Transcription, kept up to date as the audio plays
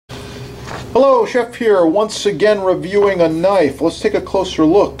Hello, Chef here, once again reviewing a knife. Let's take a closer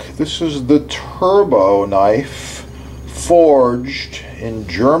look. This is the Turbo knife, forged in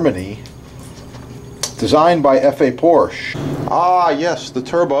Germany, designed by F.A. Porsche. Ah yes, the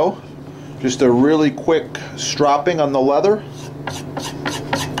Turbo. Just a really quick stropping on the leather.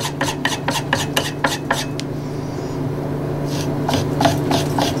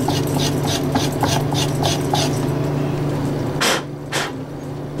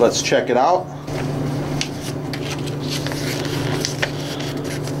 Let's check it out.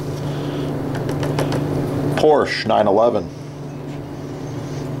 Porsche 911.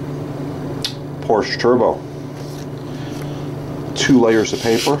 Porsche Turbo. 2 layers of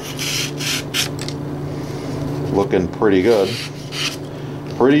paper. Looking pretty good.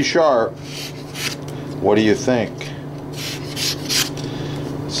 Pretty sharp. What do you think?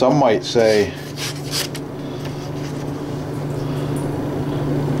 Some might say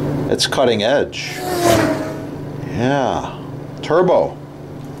it's cutting edge. Yeah. Turbo.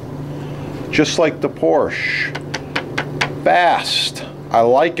 Just like the Porsche. Fast. I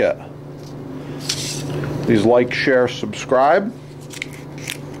like it. Please like, share, subscribe.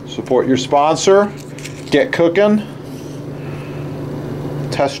 Support your sponsor. Get cooking.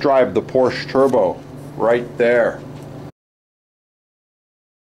 Test drive the Porsche Turbo right there.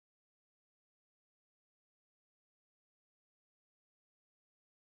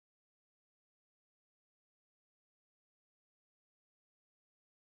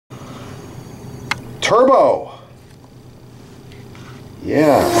 Turbo.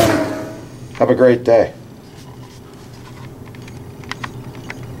 Yeah. Have a great day.